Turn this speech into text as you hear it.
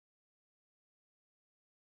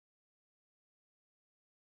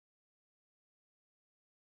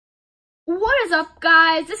What is up,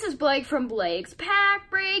 guys? This is Blake from Blake's Pack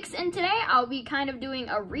Breaks, and today I'll be kind of doing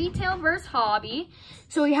a retail versus hobby.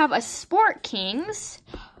 So we have a SportKings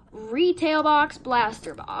retail box,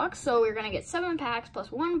 blaster box. So we're gonna get 7 packs plus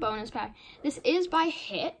 1 bonus pack. This is by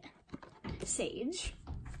Hit Sage.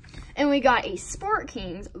 And we got a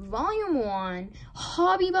SportKings Volume 1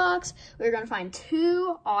 hobby box. We're gonna find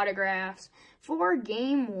 2 autographs, 4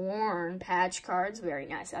 game worn patch cards. Very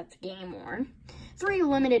nice, that's game worn. 3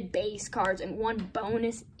 limited base cards and 1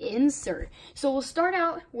 bonus insert. So we'll start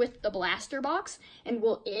out with the blaster box and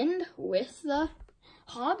we'll end with the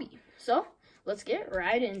hobby. So let's get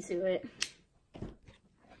right into it.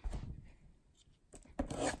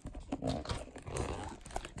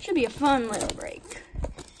 Should be a fun little break.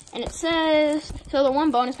 And it says, so the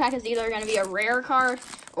 1 bonus pack is either going to be a rare card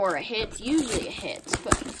or a hit. It's usually a hit,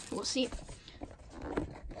 but we'll see.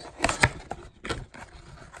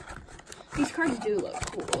 These cards do look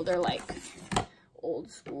cool. They're like old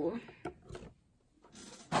school.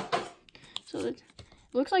 So it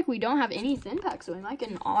looks like we don't have any thin packs, so we might get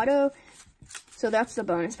an auto. So that's the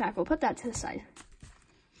bonus pack. We'll put that to the side.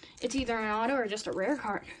 It's either an auto or just a rare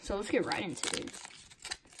card. So let's get right into it.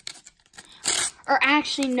 Or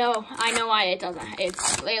actually, no, I know why it doesn't.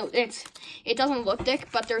 It doesn't look thick,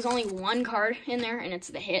 but there's only 1 card in there, and it's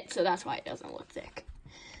the hit, so that's why it doesn't look thick.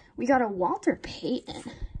 We got a Walter Payton,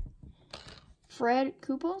 Fred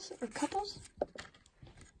Couples,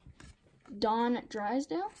 Don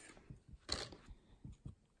Drysdale.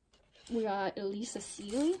 We got Elisa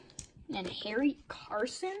Seeley and Harry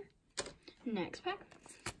Carson. Next pack.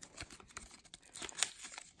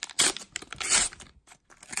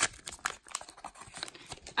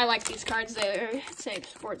 I like these cards. They say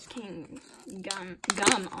SportKings gum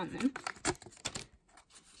on them.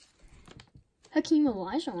 Hakeem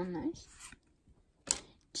Olajuwon, nice.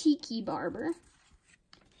 Tiki Barber.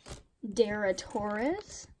 Dara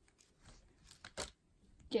Torres.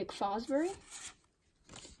 Dick Fosbury.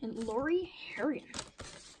 And Lori Harrigan.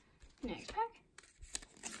 Next pack.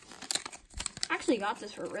 Actually got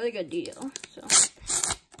this for a really good deal, so.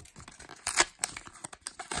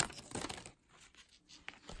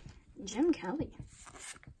 Jim Kelly,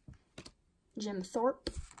 Jim Thorpe,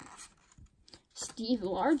 Steve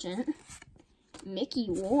Largent, Mickey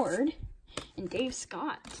Ward, and Dave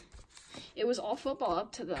Scott. It was all football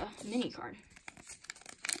up to the mini card.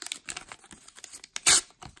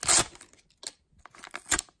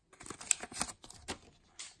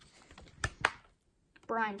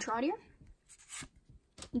 Brian Trottier,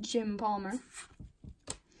 Jim Palmer,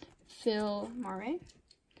 Phil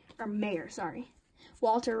Mayer, sorry.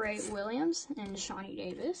 Walter Ray Williams and Shawnee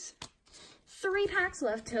Davis. 3 packs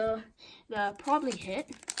left till the probably hit.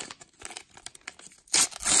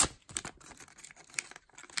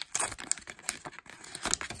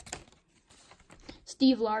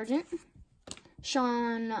 Steve Largent,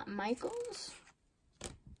 Shawn Michaels,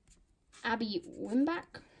 Abby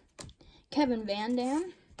Wimback, Kevin Van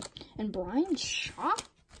Dam, and Brian Shaw.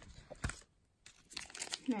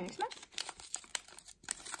 Next one.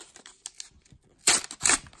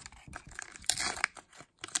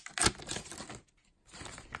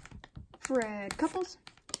 Fred Couples,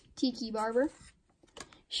 Tiki Barber,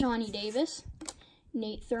 Shawnee Davis,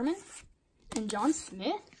 Nate Thurman, and John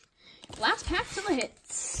Smith. Last pack to the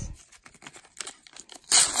hits.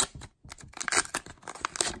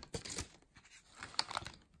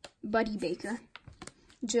 Buddy Baker,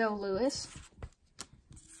 Joe Lewis,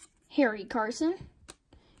 Harry Carson,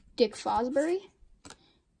 Dick Fosbury,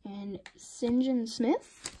 and Sinjin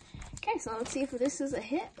Smith. Okay, so let's see if this is a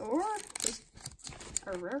hit or just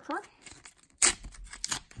a rare card.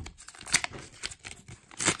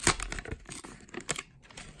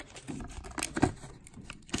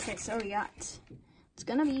 Okay, so we got, it's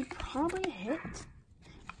gonna be probably a hit.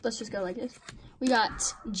 Let's just go like this. We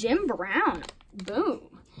got Jim Brown,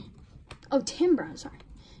 boom. Oh, Tim Brown, sorry.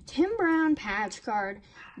 Tim Brown patch card,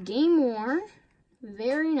 game worn,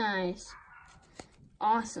 very nice,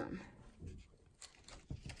 awesome.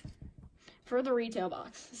 For the retail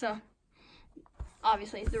box, so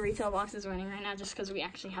obviously the retail box is winning right now just because we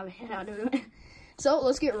actually have a hit out of it. So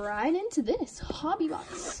let's get right into this hobby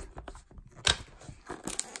box.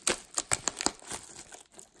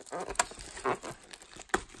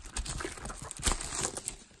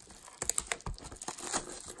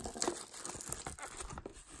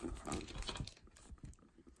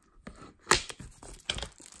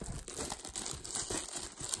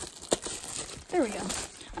 There we go.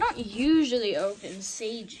 I don't usually open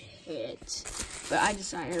Sage Hit, but I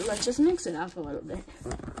decided let's just mix it up a little bit.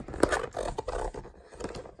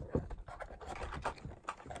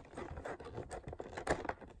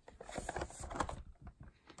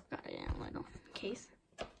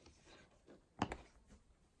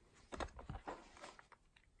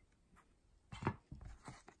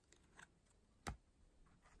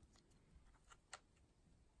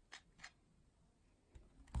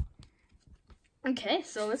 Okay,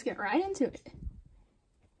 so let's get right into it.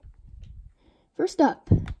 First up,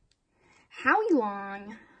 Howie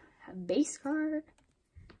Long, base card.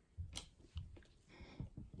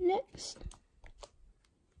 Next,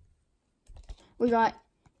 we got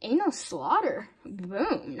Anal Slaughter.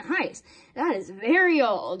 Boom, nice. That is very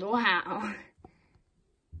old, wow.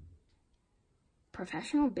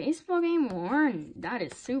 Professional baseball game worn. That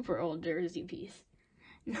is super old jersey piece.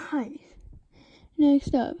 Nice.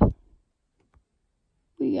 Next up,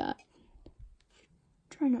 we got,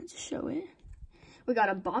 try not to show it. We got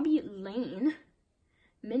a Bobby Lane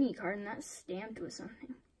mini card, and that's stamped with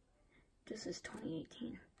something. Just says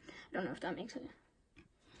 2018. I don't know if that makes it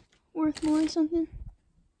worth more or something.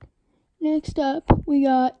 Next up, we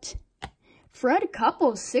got Fred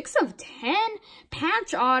Couples, 6 of 10,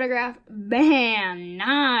 patch autograph. Bam,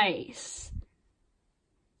 nice.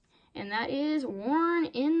 And that is worn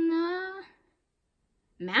in the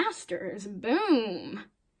Masters. Boom.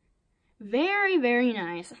 Very, very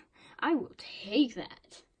nice. I will take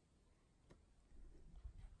that.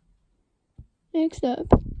 Next up,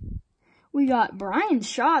 we got Brian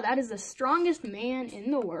Shaw. That is the strongest man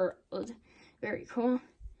in the world. Very cool.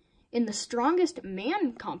 In the strongest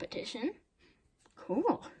man competition.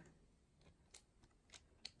 Cool.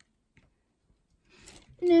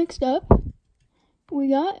 Next up, we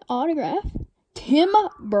got autograph. Tim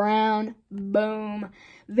Brown. Boom.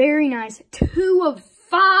 Very nice. 2 of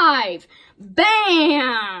 5.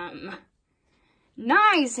 Bam!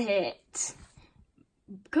 Nice hit.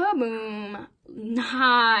 Kaboom.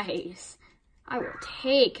 Nice. I will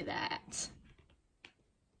take that.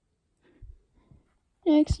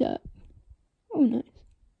 Next up. Oh, nice.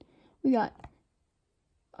 We got,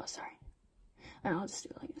 oh, sorry. I'll just do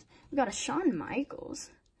it like this. We got a Shawn Michaels.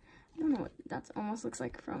 I don't know what that almost looks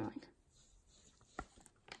like from, like,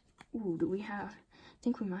 ooh, do we have, I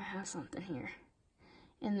think we might have something here.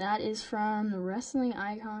 And that is from the wrestling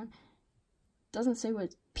icon. Doesn't say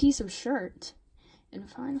what piece of shirt. And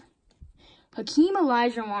finally, Hakeem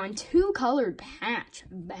Olajuwon 2-colored patch.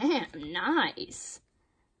 Bam, nice.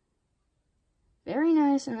 Very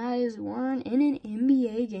nice, and that is worn in an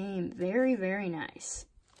NBA game. Very, very nice.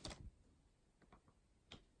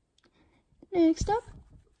 Next up,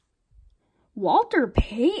 Walter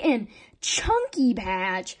Payton chunky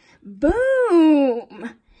patch.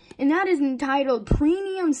 Boom! And that is entitled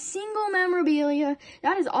Premium Single Memorabilia.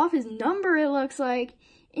 That is off his number, it looks like,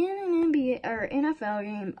 in an NBA or NFL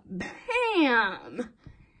game. Bam!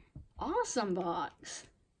 Awesome box.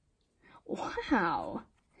 Wow.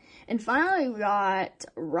 And finally, we got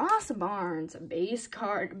Ross Barnes, base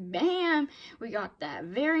card. Bam! We got that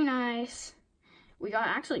very nice. We got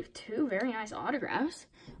actually 2 very nice autographs.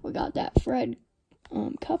 We got that Fred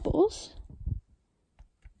Couples.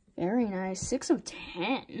 Very nice. 6 of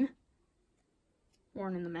 10.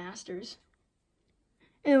 Worn in the Masters.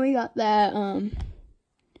 And we got that,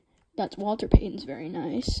 that's Walter Payton's very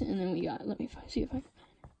nice. And then we got, let me see if I,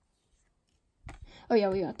 oh yeah,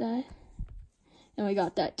 we got that. And we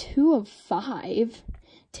got that 2 of 5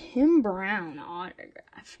 Tim Brown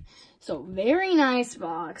autograph. So very nice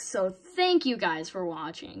box. So thank you guys for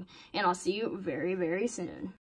watching. And I'll see you very, very soon.